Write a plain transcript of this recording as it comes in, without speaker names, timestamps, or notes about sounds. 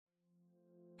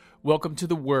Welcome to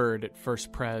the Word at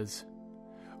First Pres.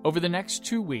 Over the next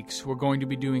 2 weeks, we're going to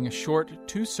be doing a short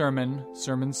two-sermon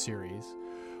series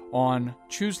on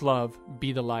Choose Love,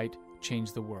 Be the Light,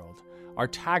 Change the World, our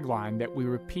tagline that we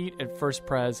repeat at First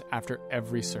Pres after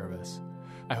every service.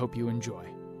 I hope you enjoy.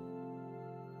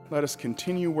 Let us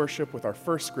continue worship with our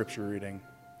first scripture reading,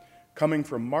 coming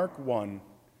from Mark 1,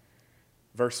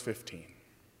 verse 15.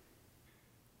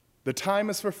 The time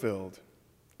is fulfilled,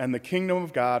 and the kingdom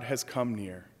of God has come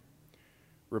near.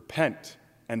 Repent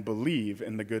and believe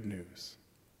in the good news.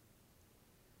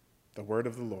 The word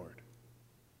of the Lord.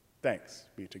 Thanks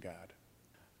be to God.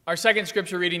 Our second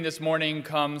scripture reading this morning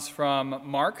comes from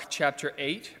Mark chapter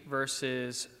 8,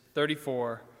 verses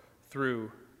 34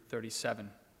 through 37.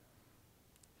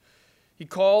 He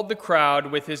called the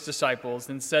crowd with his disciples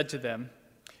and said to them,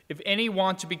 "If any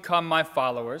want to become my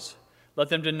followers, let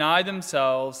them deny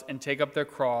themselves and take up their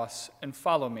cross and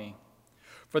follow me.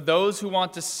 For those who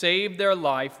want to save their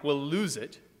life will lose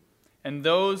it, and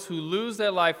those who lose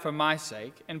their life for my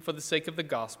sake and for the sake of the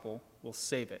gospel will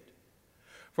save it.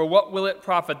 For what will it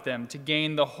profit them to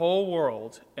gain the whole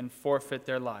world and forfeit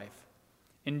their life?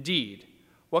 Indeed,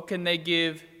 what can they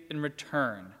give in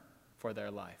return for their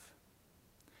life?"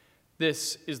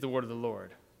 This is the word of the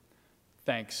Lord.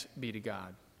 Thanks be to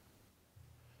God.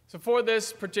 So for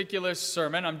this particular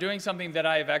sermon, I'm doing something that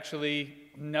I have actually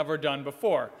never done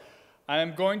before. I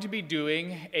am going to be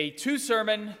doing a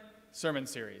two-sermon sermon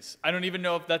series. I don't even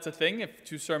know if that's a thing, if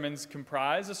two sermons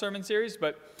comprise a sermon series,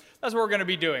 but that's what we're going to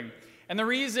be doing. And the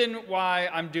reason why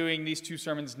I'm doing these two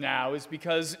sermons now is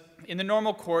because in the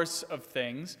normal course of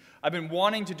things, I've been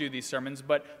wanting to do these sermons,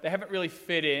 but they haven't really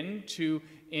fit into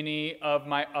any of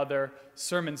my other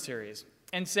sermon series.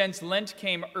 And since Lent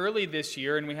came early this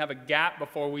year and we have a gap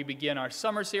before we begin our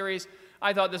summer series,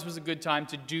 I thought this was a good time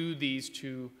to do these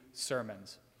two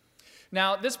sermons.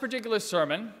 Now, this particular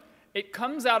sermon, it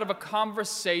comes out of a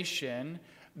conversation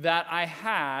that I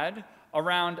had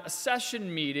around a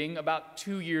session meeting about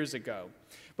 2 years ago.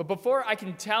 But before I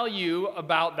can tell you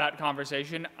about that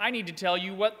conversation, I need to tell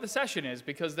you what the session is,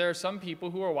 because there are some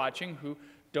people who are watching who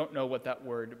don't know what that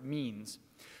word means.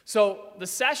 So the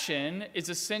session is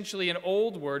essentially an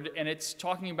old word, and it's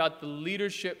talking about the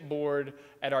leadership board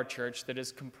at our church that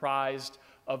is comprised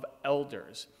of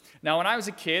elders. Now, when I was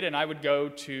a kid and I would go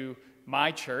to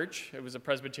my church, it was a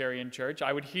Presbyterian church,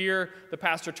 I would hear the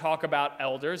pastor talk about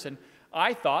elders, and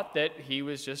I thought that he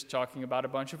was just talking about a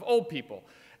bunch of old people.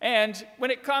 And when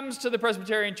it comes to the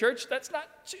Presbyterian church, that's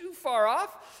not too far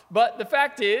off. But the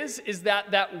fact is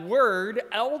that that word,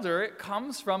 elder, it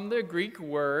comes from the Greek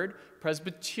word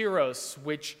presbyteros,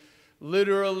 which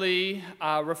literally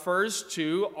refers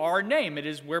to our name. It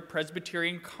is where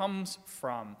Presbyterian comes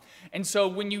from. And so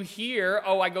when you hear,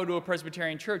 I go to a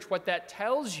Presbyterian church, what that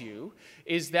tells you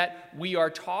is that we are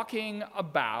talking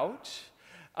about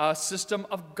a system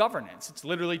of governance. It's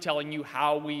literally telling you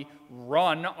how we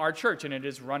run our church, and it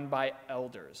is run by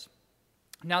elders.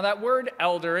 Now, that word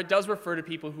elder, it does refer to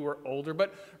people who are older,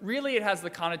 but really it has the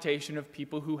connotation of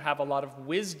people who have a lot of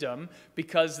wisdom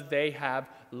because they have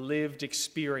lived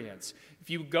experience. If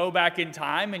you go back in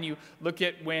time and you look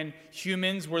at when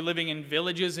humans were living in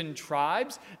villages and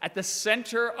tribes, at the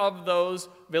center of those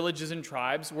villages and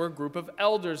tribes were a group of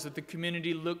elders that the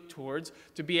community looked towards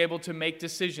to be able to make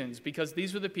decisions, because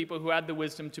these were the people who had the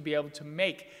wisdom to be able to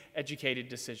make educated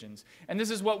decisions. And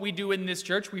this is what we do in this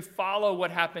church. We follow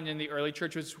what happened in the early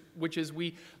church, which is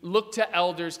we look to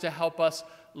elders to help us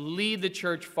lead the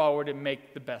church forward and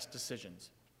make the best decisions.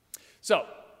 So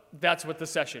that's what the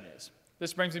session is.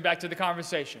 This brings me back to the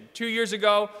conversation. 2 years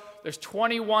ago, there's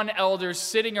 21 elders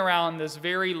sitting around this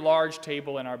very large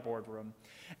table in our boardroom.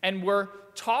 And we're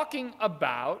talking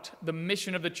about the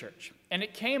mission of the church. And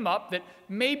it came up that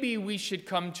maybe we should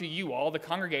come to you all, the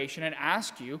congregation, and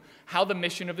ask you how the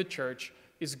mission of the church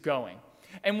is going.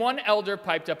 And one elder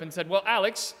piped up and said, "Well,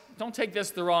 Alex, don't take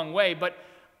this the wrong way, but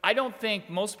I don't think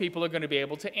most people are going to be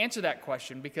able to answer that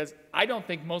question, because I don't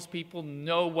think most people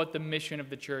know what the mission of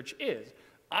the church is.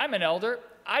 I'm an elder.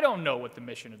 I don't know what the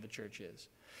mission of the church is."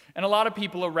 And a lot of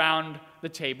people around the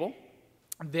table,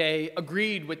 they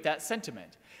agreed with that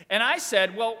sentiment. And I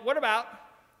said, well, what about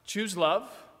choose love,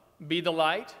 be the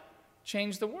light,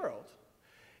 change the world?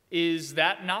 Is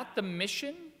that not the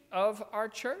mission of our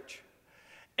church?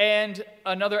 And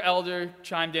another elder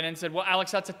chimed in and said, well,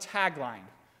 Alex, that's a tagline,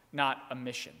 not a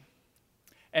mission.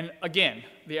 And again,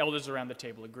 the elders around the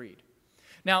table agreed.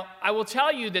 Now, I will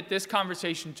tell you that this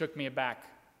conversation took me aback,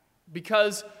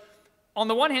 because on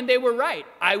the one hand, they were right.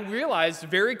 I realized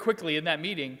very quickly in that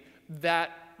meeting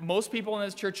that most people in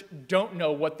this church don't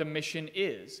know what the mission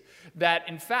is. That,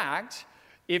 in fact,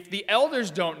 if the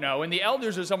elders don't know, and the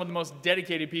elders are some of the most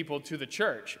dedicated people to the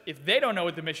church, if they don't know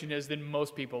what the mission is, then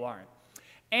most people aren't.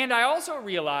 And I also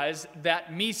realized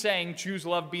that me saying, choose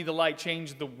love, be the light,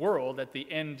 change the world at the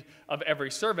end of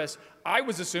every service, I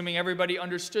was assuming everybody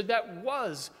understood that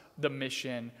was the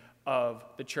mission of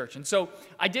the church. And so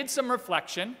I did some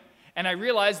reflection, and I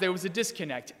realized there was a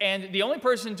disconnect. And the only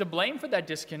person to blame for that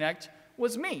disconnect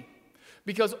was me.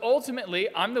 Because ultimately,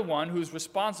 I'm the one who's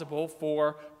responsible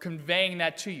for conveying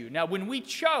that to you. Now, when we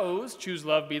chose, choose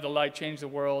love, be the light, change the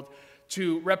world,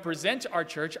 to represent our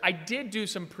church, I did do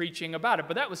some preaching about it,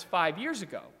 but that was 5 years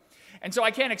ago. And so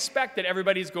I can't expect that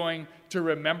everybody's going to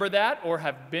remember that or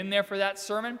have been there for that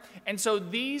sermon. And so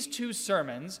these two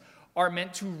sermons are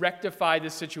meant to rectify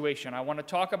this situation. I want to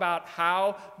talk about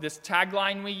how this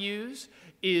tagline we use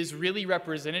is really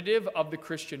representative of the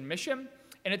Christian mission,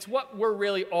 and it's what we're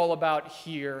really all about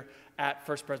here at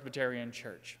First Presbyterian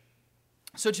Church.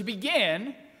 So to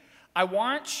begin, I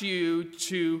want you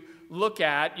to look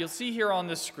at, you'll see here on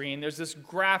the screen, there's this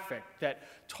graphic that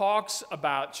talks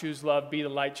about choose love, be the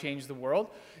light, change the world.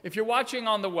 If you're watching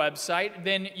on the website,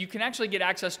 then you can actually get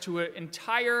access to an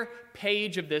entire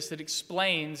page of this that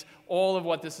explains all of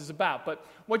what this is about. But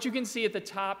what you can see at the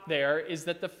top there is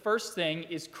that the first thing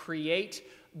is create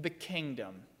the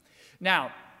kingdom.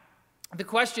 Now, the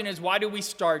question is, why do we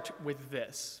start with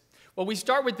this? Well, we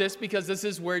start with this because this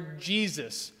is where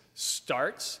Jesus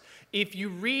starts. If you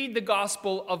read the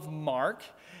Gospel of Mark,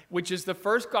 which is the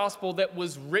first gospel that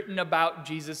was written about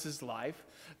Jesus' life,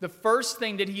 the first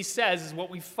thing that he says is what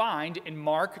we find in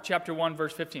Mark chapter 1,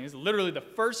 verse 15. It's literally the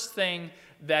first thing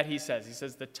that he says. He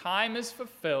says, the time is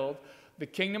fulfilled, the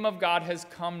kingdom of God has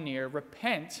come near,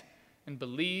 repent and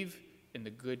believe in the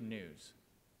good news.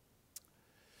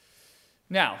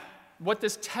 Now, what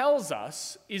this tells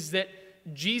us is that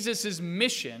Jesus'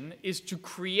 mission is to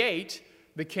create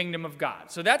the kingdom of God.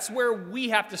 So that's where we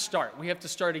have to start. We have to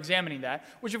start examining that,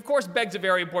 which of course begs a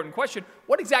very important question.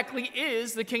 What exactly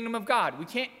is the kingdom of God? We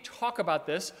can't talk about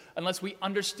this unless we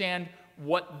understand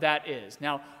what that is.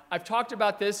 Now, I've talked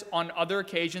about this on other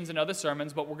occasions in other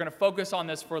sermons, but we're going to focus on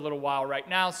this for a little while right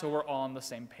now so we're all on the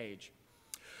same page.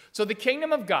 So the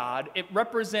kingdom of God, it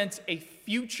represents a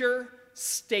future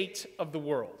state of the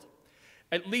world,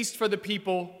 at least for the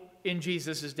people in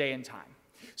Jesus' day and time.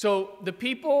 So the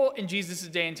people in Jesus'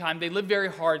 day and time, they lived very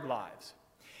hard lives.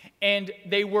 And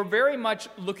they were very much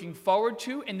looking forward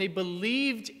to, and they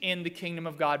believed in the kingdom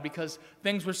of God because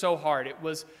things were so hard. It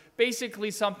was basically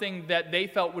something that they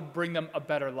felt would bring them a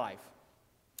better life.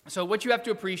 So what you have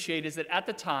to appreciate is that at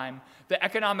the time, the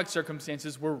economic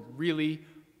circumstances were really,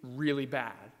 really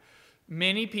bad.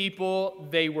 Many people,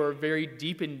 they were very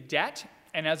deep in debt.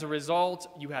 And as a result,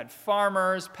 you had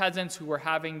farmers, peasants who were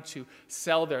having to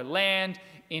sell their land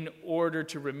in order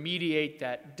to remediate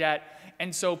that debt.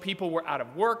 And so people were out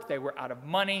of work, they were out of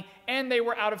money, and they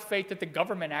were out of faith that the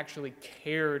government actually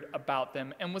cared about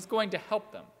them and was going to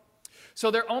help them.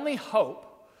 So their only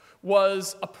hope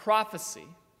was a prophecy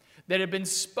that had been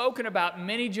spoken about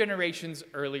many generations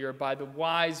earlier by the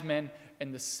wise men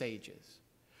and the sages.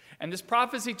 And this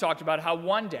prophecy talked about how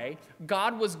one day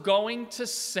God was going to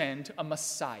send a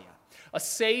Messiah, a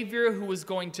Savior who was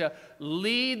going to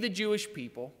lead the Jewish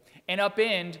people and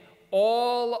upend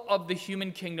all of the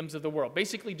human kingdoms of the world,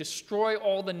 basically destroy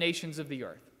all the nations of the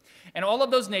earth. And all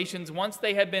of those nations, once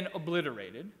they had been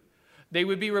obliterated, they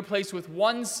would be replaced with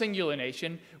one singular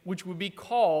nation, which would be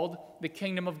called the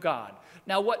kingdom of God.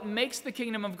 Now, what makes the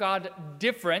kingdom of God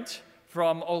different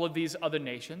from all of these other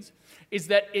nations is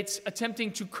that it's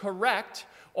attempting to correct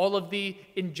all of the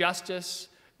injustice,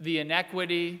 the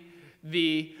inequity,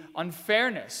 the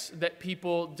unfairness that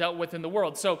people dealt with in the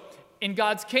world. So in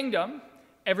God's kingdom,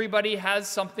 everybody has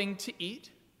something to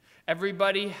eat.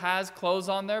 Everybody has clothes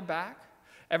on their back.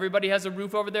 Everybody has a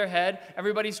roof over their head.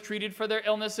 Everybody's treated for their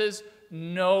illnesses.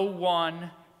 No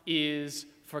one is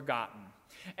forgotten.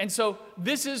 And so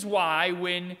this is why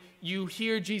when you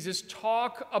hear Jesus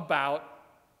talk about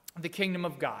the kingdom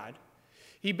of God,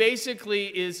 he basically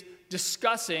is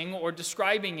discussing or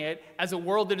describing it as a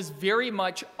world that is very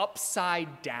much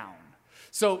upside down.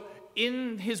 So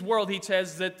in his world, he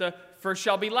says that the first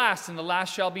shall be last and the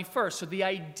last shall be first. So the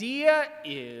idea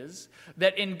is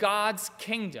that in God's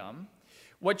kingdom,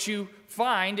 what you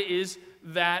find is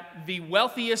that the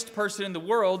wealthiest person in the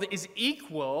world is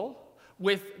equal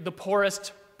with the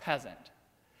poorest peasant.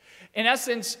 In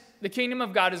essence, the kingdom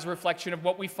of God is a reflection of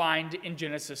what we find in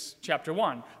Genesis chapter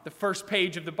 1, the first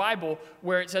page of the Bible,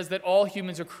 where it says that all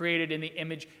humans are created in the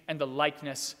image and the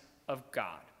likeness of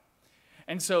God.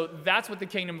 And so that's what the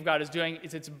kingdom of God is doing,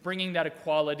 is it's bringing that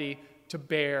equality to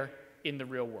bear in the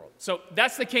real world. So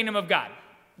that's the kingdom of God.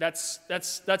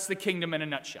 That's the kingdom in a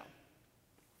nutshell.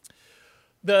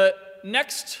 The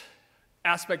next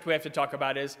aspect we have to talk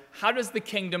about is, how does the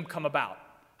kingdom come about?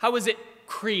 How is it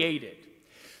created?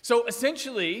 So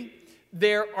essentially,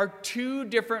 there are two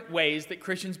different ways that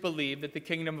Christians believe that the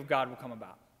kingdom of God will come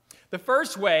about. The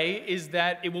first way is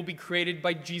that it will be created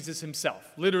by Jesus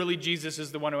himself. Literally, Jesus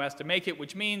is the one who has to make it,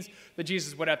 which means that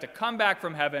Jesus would have to come back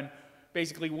from heaven,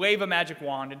 basically wave a magic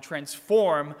wand and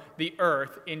transform the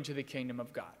earth into the kingdom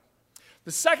of God.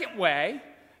 The second way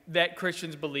that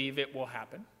Christians believe it will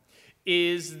happen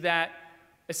is that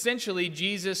essentially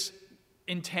Jesus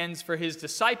intends for his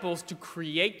disciples to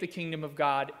create the kingdom of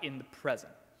God in the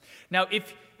present. Now,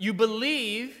 if you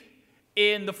believe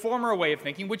in the former way of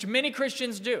thinking, which many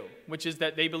Christians do, which is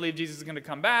that they believe Jesus is going to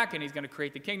come back and he's going to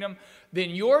create the kingdom, then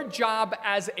your job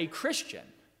as a Christian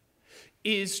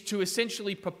is to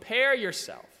essentially prepare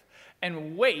yourself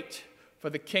and wait for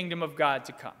the kingdom of God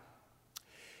to come.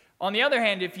 On the other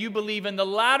hand, if you believe in the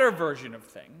latter version of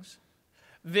things,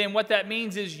 then what that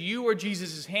means is you are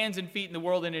Jesus' hands and feet in the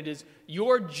world, and it is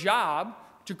your job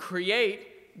to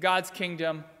create God's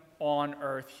kingdom on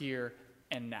earth here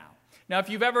and now. Now, if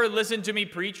you've ever listened to me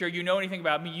preach or you know anything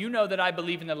about me, you know that I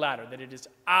believe in the latter, that it is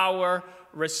our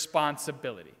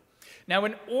responsibility. Now,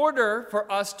 in order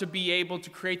for us to be able to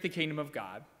create the kingdom of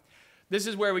God, this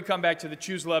is where we come back to the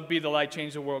choose love, be the light,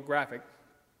 change the world graphic.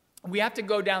 We have to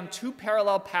go down two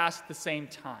parallel paths at the same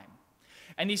time.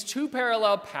 And these two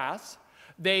parallel paths,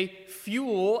 they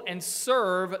fuel and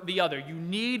serve the other. You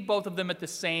need both of them at the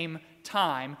same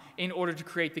time in order to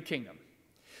create the kingdom.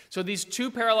 So these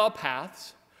two parallel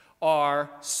paths are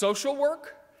social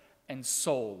work and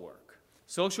soul work.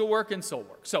 Social work and soul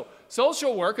work. So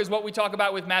social work is what we talk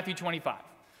about with Matthew 25.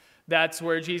 That's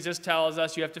where Jesus tells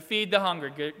us you have to feed the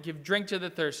hungry, give drink to the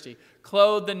thirsty,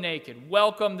 clothe the naked,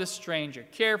 welcome the stranger,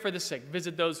 care for the sick,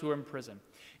 visit those who are in prison.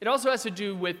 It also has to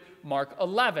do with Mark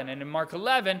 11. And in Mark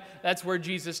 11, that's where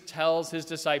Jesus tells his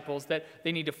disciples that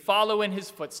they need to follow in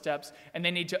his footsteps and they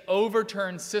need to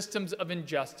overturn systems of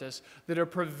injustice that are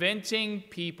preventing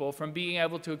people from being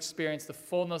able to experience the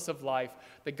fullness of life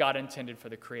that God intended for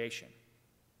the creation.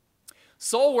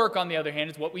 Soul work, on the other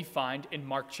hand, is what we find in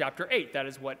Mark chapter 8. That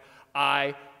is what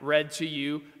I read to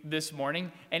you this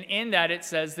morning. And in that it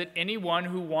says that anyone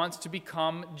who wants to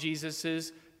become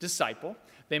Jesus' disciple,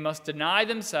 they must deny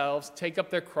themselves, take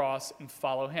up their cross, and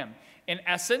follow him. In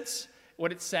essence,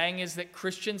 what it's saying is that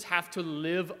Christians have to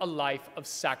live a life of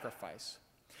sacrifice.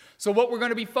 So what we're going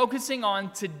to be focusing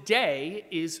on today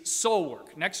is soul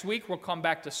work. Next week, we'll come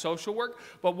back to social work.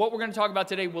 But what we're going to talk about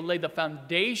today will lay the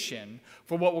foundation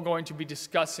for what we're going to be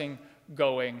discussing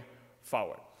going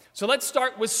forward. So let's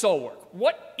start with soul work.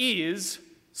 What is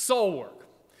soul work?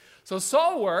 So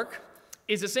soul work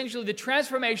is essentially the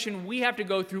transformation we have to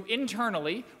go through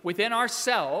internally within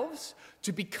ourselves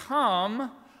to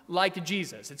become like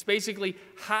Jesus. It's basically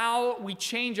how we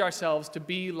change ourselves to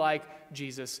be like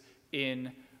Jesus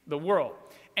in the world.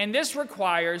 And this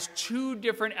requires two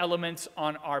different elements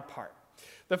on our part.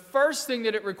 The first thing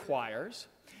that it requires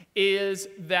is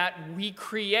that we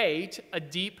create a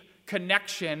deep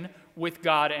connection with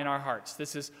God in our hearts.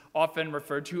 This is often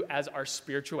referred to as our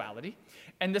spirituality.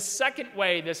 And the second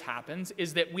way this happens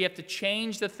is that we have to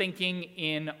change the thinking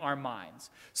in our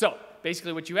minds. So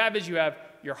basically what you have is you have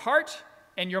your heart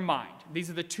and your mind. These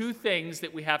are the two things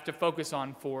that we have to focus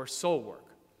on for soul work.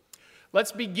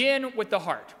 Let's begin with the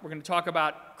heart. We're going to talk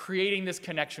about creating this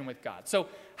connection with God. So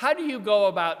how do you go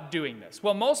about doing this?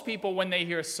 Well, most people, when they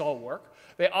hear soul work,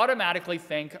 they automatically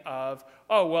think of,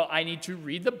 oh, well, I need to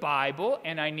read the Bible,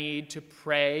 and I need to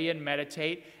pray and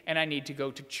meditate, and I need to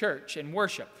go to church and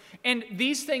worship. And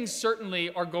these things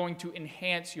certainly are going to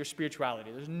enhance your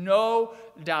spirituality. There's no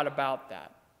doubt about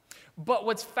that. But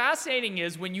what's fascinating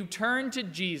is when you turn to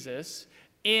Jesus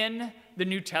in the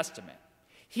New Testament,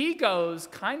 he goes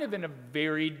kind of in a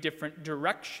very different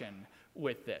direction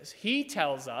with this. He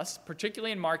tells us,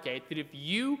 particularly in Mark 8, that if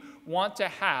you want to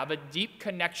have a deep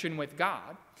connection with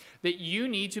God, that you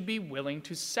need to be willing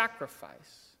to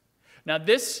sacrifice. Now,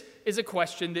 this is a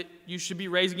question that you should be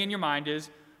raising in your mind is,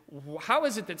 how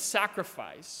is it that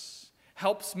sacrifice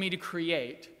helps me to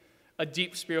create a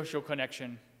deep spiritual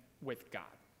connection with God?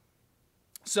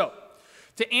 So,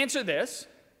 to answer this,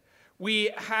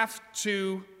 we have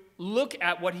to look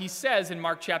at what he says in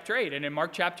Mark chapter 8. And in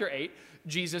Mark chapter 8,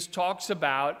 Jesus talks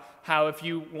about how if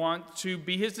you want to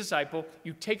be his disciple,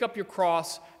 you take up your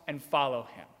cross and follow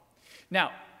him.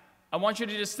 Now, I want you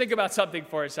to just think about something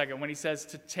for a second when he says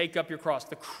to take up your cross.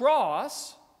 The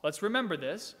cross, let's remember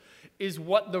this, is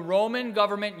what the Roman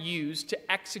government used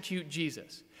to execute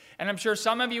Jesus. And I'm sure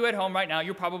some of you at home right now,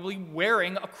 you're probably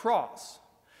wearing a cross.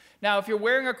 Now, if you're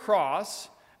wearing a cross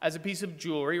as a piece of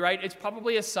jewelry, right, it's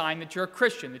probably a sign that you're a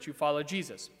Christian, that you follow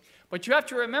Jesus. But you have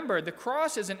to remember, the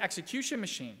cross is an execution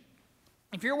machine.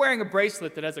 If you're wearing a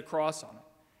bracelet that has a cross on it,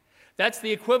 that's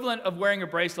the equivalent of wearing a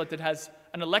bracelet that has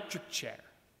an electric chair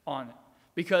on it,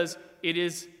 because it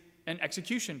is an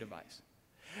execution device.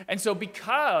 And so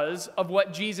because of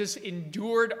what Jesus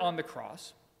endured on the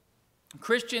cross,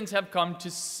 Christians have come to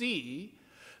see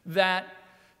that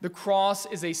the cross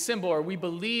is a symbol, or we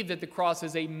believe that the cross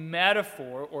is a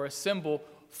metaphor or a symbol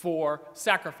for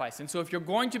sacrifice. And so if you're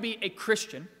going to be a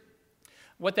Christian,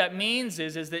 what that means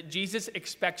is that Jesus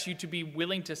expects you to be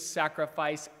willing to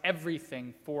sacrifice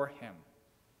everything for him.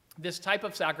 This type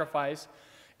of sacrifice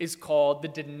is called the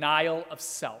denial of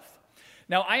self.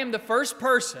 Now, I am the first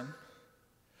person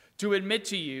to admit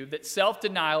to you that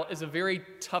self-denial is a very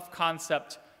tough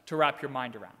concept to wrap your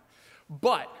mind around.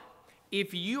 But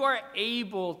if you are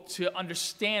able to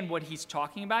understand what he's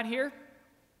talking about here,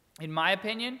 in my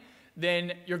opinion,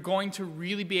 then you're going to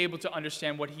really be able to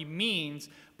understand what he means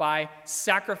by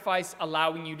sacrifice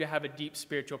allowing you to have a deep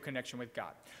spiritual connection with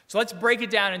God. So let's break it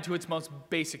down into its most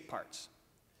basic parts.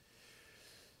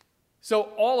 So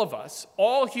all of us,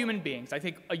 all human beings, I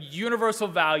think a universal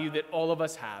value that all of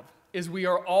us have is we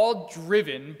are all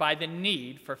driven by the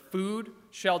need for food,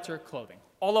 shelter, clothing.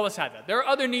 All of us have that. There are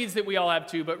other needs that we all have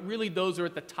too, but really those are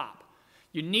at the top.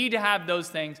 You need to have those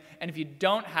things, and if you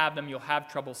don't have them, you'll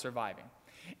have trouble surviving.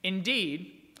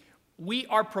 Indeed, we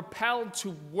are propelled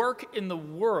to work in the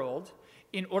world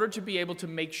in order to be able to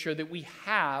make sure that we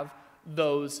have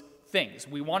those things.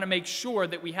 We want to make sure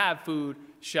that we have food,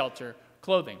 shelter,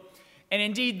 clothing. And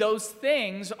indeed, those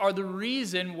things are the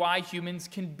reason why humans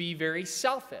can be very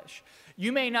selfish.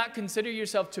 You may not consider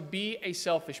yourself to be a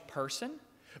selfish person,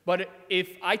 but if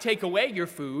I take away your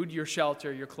food, your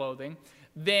shelter, your clothing,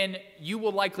 then you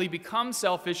will likely become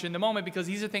selfish in the moment, because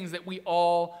these are things that we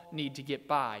all need to get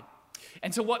by.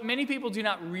 And so what many people do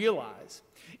not realize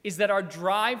is that our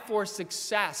drive for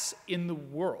success in the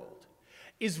world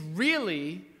is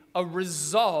really a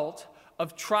result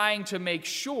of trying to make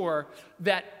sure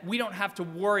that we don't have to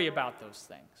worry about those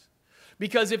things.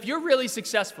 Because if you're really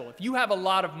successful, if you have a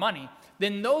lot of money,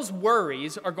 then those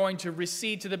worries are going to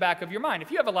recede to the back of your mind.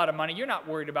 If you have a lot of money, you're not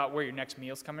worried about where your next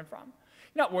meal's coming from.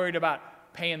 You're not worried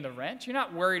about paying the rent. You're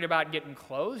not worried about getting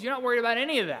clothes. You're not worried about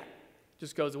any of that. It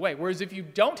just goes away. Whereas if you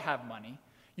don't have money,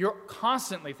 you're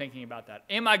constantly thinking about that.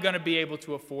 Am I going to be able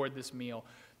to afford this meal,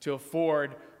 to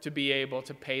afford to be able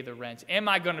to pay the rent? Am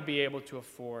I going to be able to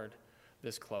afford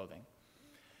this clothing?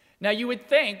 Now, you would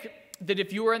think that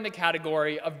if you were in the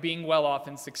category of being well off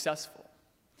and successful,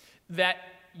 that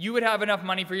you would have enough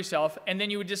money for yourself, and then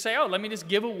you would just say, oh, let me just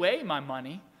give away my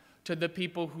money to the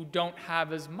people who don't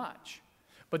have as much.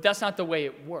 But that's not the way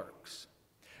it works.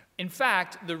 In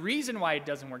fact, the reason why it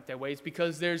doesn't work that way is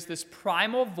because there's this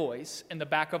primal voice in the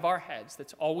back of our heads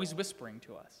that's always whispering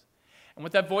to us. And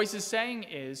what that voice is saying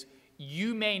is,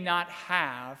 you may not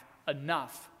have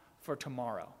enough for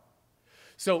tomorrow.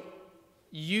 So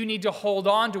you need to hold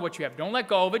on to what you have. Don't let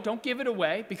go of it. Don't give it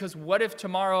away, because what if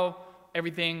tomorrow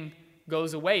everything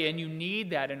goes away, and you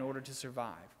need that in order to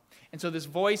survive? And so this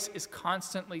voice is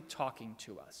constantly talking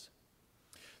to us.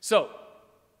 So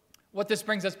what this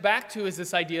brings us back to is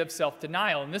this idea of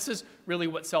self-denial, and this is really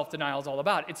what self-denial is all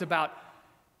about. It's about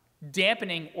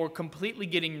dampening or completely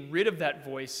getting rid of that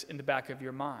voice in the back of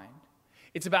your mind.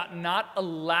 It's about not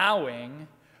allowing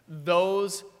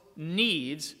those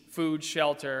needs, food,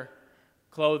 shelter,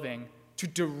 clothing, to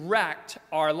direct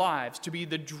our lives, to be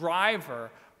the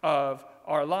driver of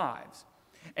our lives.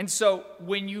 And so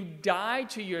when you die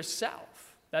to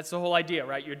yourself, that's the whole idea,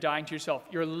 right? You're dying to yourself.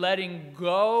 You're letting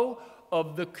go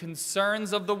of the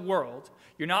concerns of the world.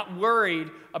 You're not worried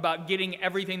about getting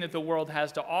everything that the world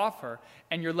has to offer,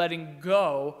 and you're letting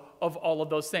go of all of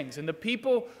those things. And the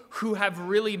people who have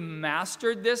really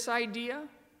mastered this idea,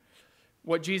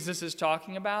 what Jesus is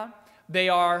talking about, they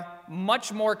are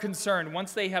much more concerned,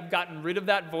 once they have gotten rid of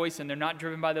that voice and they're not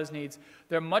driven by those needs,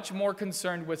 they're much more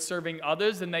concerned with serving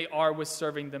others than they are with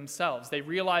serving themselves. They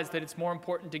realize that it's more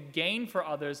important to gain for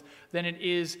others than it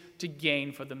is to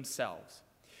gain for themselves.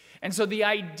 And so the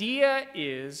idea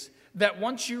is that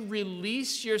once you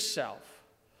release yourself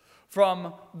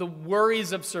from the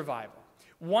worries of survival,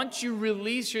 once you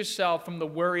release yourself from the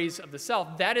worries of the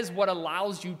self, that is what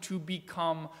allows you to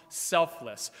become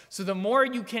selfless. So the more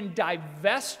you can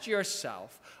divest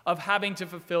yourself of having to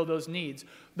fulfill those needs,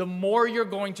 the more you're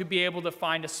going to be able to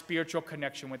find a spiritual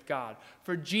connection with God.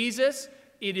 For Jesus,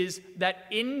 it is that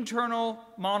internal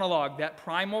monologue, that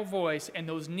primal voice, and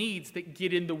those needs that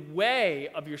get in the way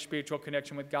of your spiritual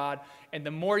connection with God. And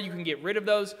the more you can get rid of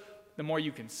those, the more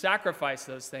you can sacrifice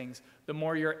those things, the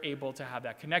more you're able to have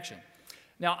that connection.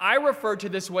 Now, I refer to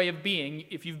this way of being,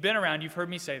 if you've been around, you've heard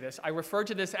me say this, I refer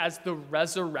to this as the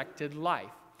resurrected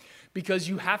life, because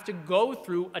you have to go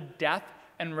through a death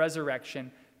and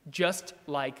resurrection just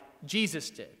like Jesus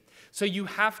did. So you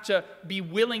have to be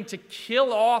willing to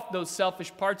kill off those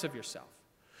selfish parts of yourself.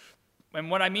 And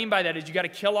what I mean by that is you got to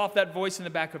kill off that voice in the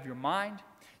back of your mind.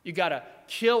 You got to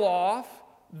kill off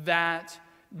that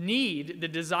need, the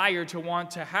desire to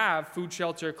want to have food,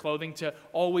 shelter, clothing, to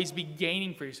always be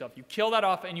gaining for yourself. You kill that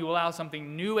off and you allow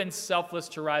something new and selfless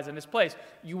to rise in its place.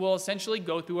 You will essentially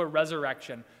go through a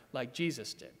resurrection like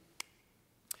Jesus did.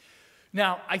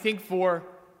 Now, I think for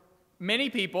many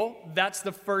people, that's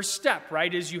the first step,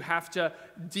 right? Is you have to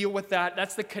deal with that.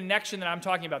 That's the connection that I'm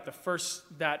talking about,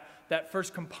 that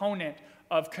first component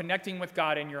of connecting with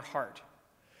God in your heart,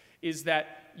 is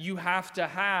that you have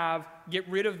to get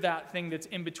rid of that thing that's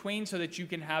in between so that you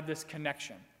can have this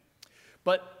connection.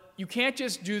 But you can't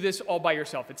just do this all by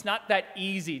yourself. It's not that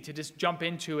easy to just jump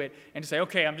into it and to say,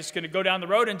 okay, I'm just going to go down the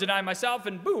road and deny myself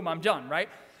and boom, I'm done, right?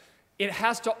 It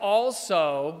has to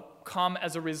also come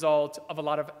as a result of a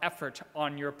lot of effort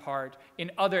on your part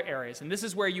in other areas. And this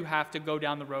is where you have to go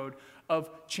down the road of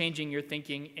changing your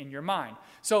thinking in your mind.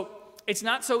 So it's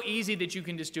not so easy that you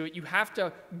can just do it. You have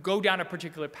to go down a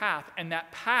particular path, and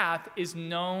that path is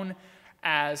known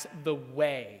as the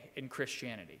way in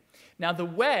Christianity. Now, the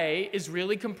way is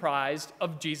really comprised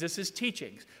of Jesus'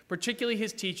 teachings, particularly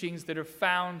his teachings that are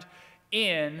found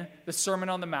in the Sermon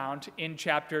on the Mount in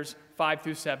chapters 5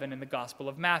 through 7 in the Gospel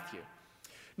of Matthew.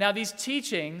 Now, these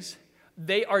teachings,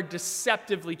 they are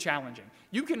deceptively challenging.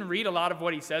 You can read a lot of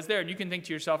what he says there, and you can think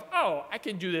to yourself, oh, I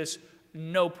can do this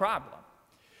no problem.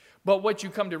 But what you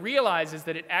come to realize is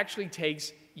that it actually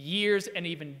takes years and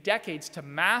even decades to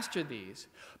master these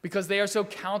because they are so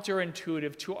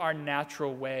counterintuitive to our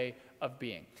natural way of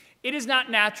being. It is not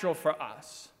natural for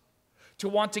us to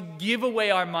want to give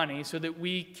away our money so that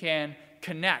we can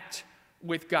connect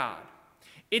with God.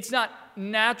 It's not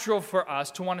natural for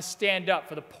us to want to stand up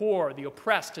for the poor, the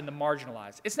oppressed, and the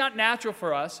marginalized. It's not natural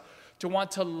for us to want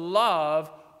to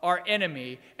love our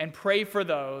enemy and pray for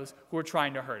those who are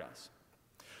trying to hurt us.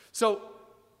 So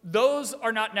those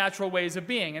are not natural ways of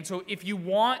being. And so if you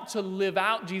want to live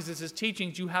out Jesus'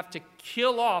 teachings, you have to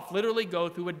kill off, literally go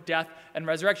through a death and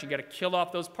resurrection. You got to kill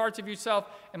off those parts of yourself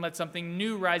and let something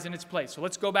new rise in its place. So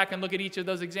let's go back and look at each of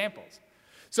those examples.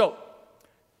 So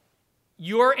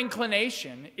your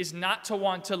inclination is not to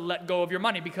want to let go of your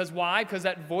money. Because why? Because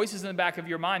that voice is in the back of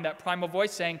your mind, that primal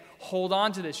voice saying, hold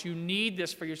on to this. You need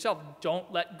this for yourself.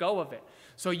 Don't let go of it.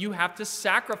 So you have to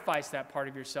sacrifice that part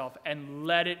of yourself and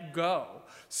let it go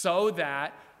so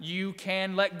that you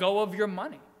can let go of your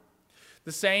money.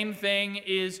 The same thing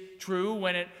is true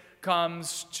when it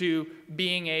comes to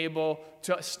being able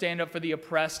to stand up for the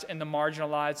oppressed and the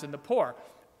marginalized and the poor.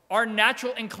 Our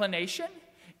natural inclination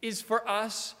is for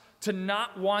us to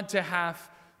not want to have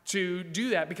to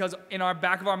do that because in our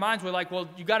back of our minds, we're like, well,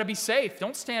 you got to be safe.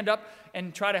 Don't stand up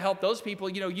and try to help those people.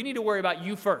 You need to worry about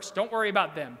you first. Don't worry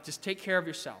about them. Just take care of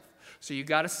yourself. So you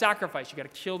got to sacrifice. You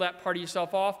got to kill that part of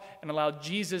yourself off and allow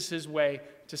Jesus' way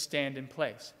to stand in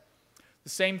place. The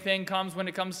same thing comes when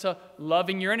it comes to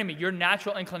loving your enemy. Your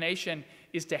natural inclination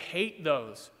is to hate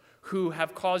those who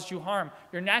have caused you harm.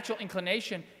 Your natural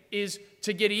inclination is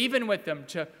to get even with them,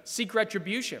 to seek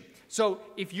retribution. So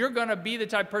if you're going to be the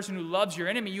type of person who loves your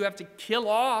enemy, you have to kill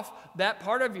off that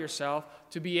part of yourself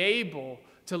to be able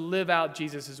to live out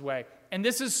Jesus' way. And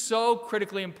this is so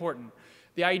critically important.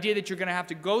 The idea that you're going to have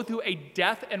to go through a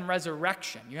death and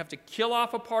resurrection. You have to kill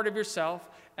off a part of yourself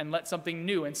and let something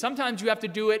new. And sometimes you have to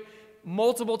do it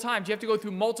multiple times. You have to go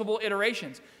through multiple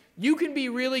iterations. You can be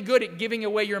really good at giving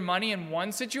away your money in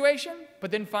one situation,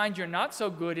 but then find you're not so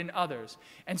good in others.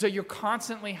 And so you're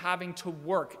constantly having to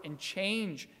work and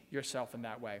change yourself in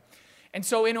that way. And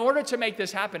so in order to make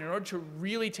this happen, in order to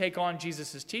really take on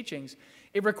Jesus' teachings,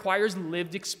 it requires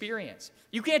lived experience.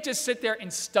 You can't just sit there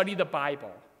and study the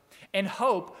Bible and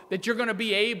hope that you're going to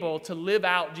be able to live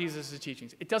out Jesus'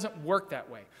 teachings. It doesn't work that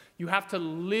way. You have to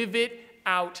live it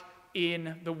out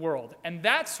in the world. And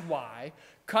that's why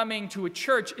coming to a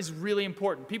church is really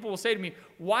important. People will say to me,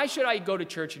 why should I go to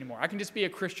church anymore? I can just be a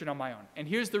Christian on my own. And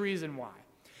here's the reason why.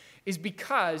 Is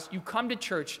because you come to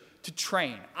church to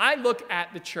train. I look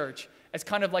at the church as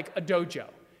kind of like a dojo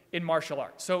in martial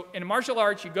arts. So in martial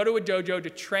arts, you go to a dojo to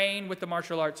train with the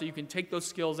martial arts so you can take those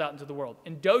skills out into the world.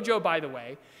 And dojo, by the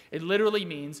way, it literally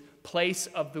means place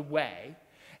of the way.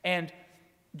 And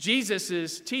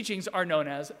Jesus' teachings are known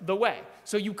as the way.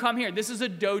 So you come here. This is a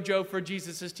dojo for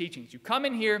Jesus' teachings. You come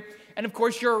in here, and of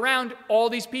course, you're around all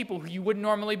these people who you wouldn't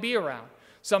normally be around.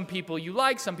 Some people you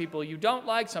like, some people you don't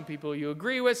like, some people you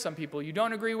agree with, some people you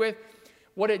don't agree with.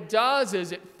 What it does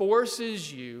is it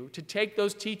forces you to take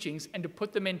those teachings and to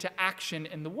put them into action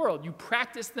in the world. You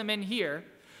practice them in here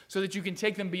so that you can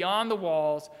take them beyond the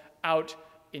walls out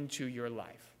into your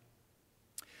life.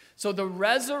 So the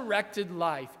resurrected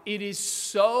life, it is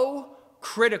so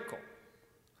critical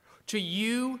to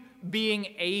you being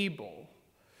able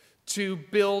to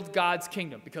build God's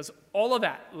kingdom, because all of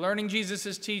that, learning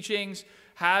Jesus' teachings,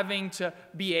 having to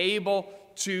be able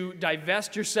to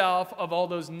divest yourself of all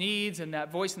those needs and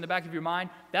that voice in the back of your mind,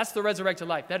 that's the resurrected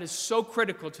life. That is so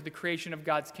critical to the creation of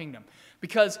God's kingdom.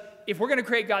 Because if we're going to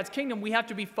create God's kingdom, we have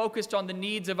to be focused on the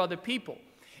needs of other people.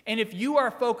 And if you are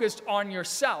focused on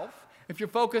yourself, if you're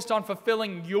focused on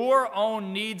fulfilling your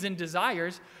own needs and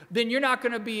desires, then you're not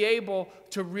going to be able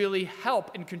to really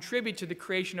help and contribute to the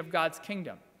creation of God's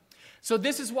kingdom. So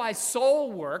this is why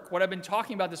soul work, what I've been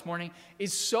talking about this morning,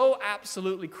 is so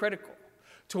absolutely critical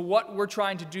to what we're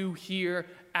trying to do here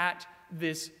at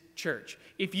this church.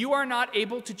 If you are not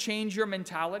able to change your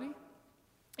mentality,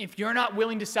 if you're not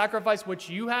willing to sacrifice what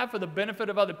you have for the benefit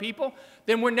of other people,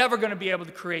 then we're never going to be able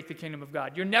to create the kingdom of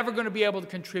God. You're never going to be able to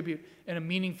contribute in a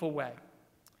meaningful way.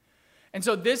 And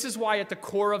so this is why at the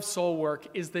core of soul work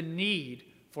is the need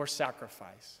for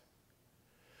sacrifice.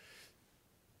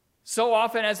 So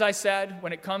often, as I said,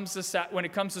 when it comes to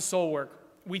soul work,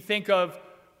 we think of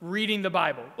reading the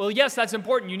Bible. Well, yes, that's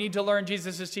important. You need to learn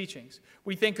Jesus' teachings.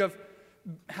 We think of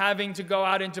having to go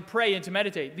out and to pray and to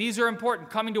meditate. These are important.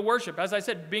 Coming to worship, as I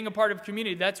said, being a part of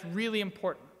community, that's really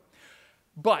important.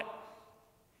 But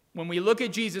when we look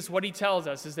at Jesus, what he tells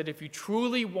us is that if you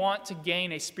truly want to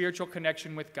gain a spiritual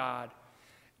connection with God,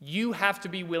 you have to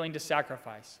be willing to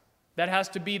sacrifice. That has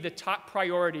to be the top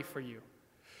priority for you.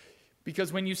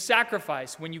 Because when you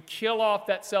sacrifice, when you kill off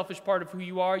that selfish part of who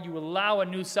you are, you allow a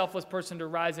new selfless person to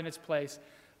rise in its place.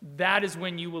 That is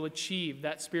when you will achieve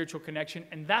that spiritual connection,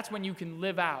 and that's when you can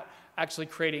live out actually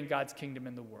creating God's kingdom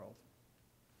in the world.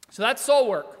 So that's soul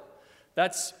work.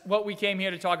 That's what we came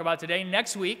here to talk about today.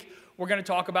 Next week, we're going to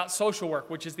talk about social work,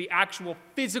 which is the actual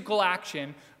physical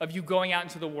action of you going out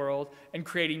into the world and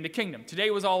creating the kingdom.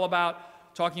 Today was all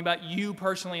about talking about you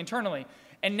personally, internally.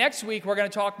 And next week, we're going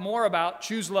to talk more about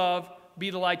choose love, be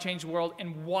the light, change the world,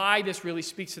 and why this really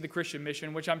speaks to the Christian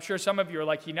mission, which I'm sure some of you are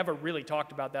like, he never really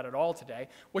talked about that at all today,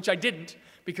 which I didn't,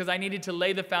 because I needed to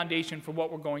lay the foundation for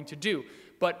what we're going to do.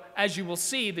 But as you will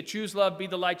see, the choose love, be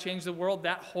the light, change the world,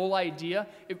 that whole idea,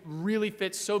 it really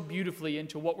fits so beautifully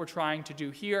into what we're trying to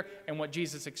do here and what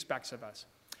Jesus expects of us.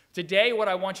 Today, what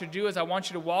I want you to do is I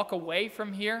want you to walk away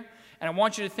from here, and I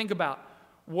want you to think about,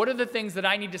 what are the things that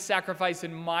I need to sacrifice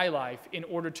in my life in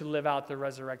order to live out the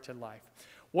resurrected life?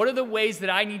 What are the ways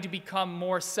that I need to become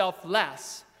more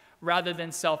selfless rather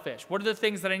than selfish? What are the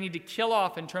things that I need to kill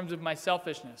off in terms of my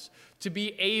selfishness to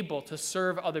be able to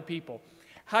serve other people?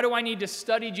 How do I need to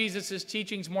study Jesus'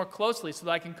 teachings more closely so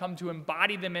that I can come to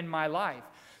embody them in my life,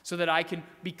 so that I can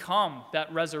become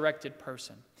that resurrected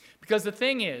person? Because the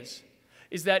thing is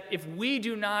that if we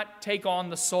do not take on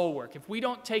the soul work, if we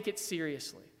don't take it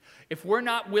seriously, if we're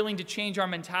not willing to change our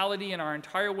mentality and our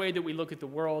entire way that we look at the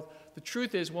world, the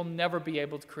truth is we'll never be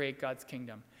able to create God's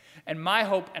kingdom. And my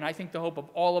hope, and I think the hope of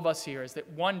all of us here, is that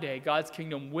one day God's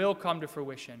kingdom will come to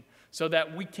fruition so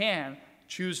that we can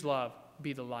choose love,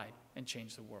 be the light, and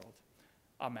change the world.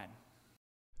 Amen.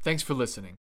 Thanks for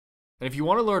listening. And if you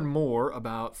want to learn more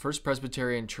about First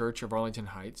Presbyterian Church of Arlington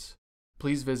Heights,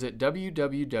 please visit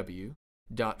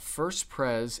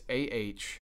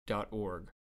www.firstpresah.org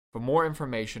for more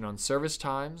information on service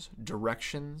times,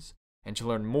 directions, and to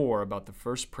learn more about the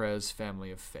First Pres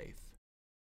family of faith.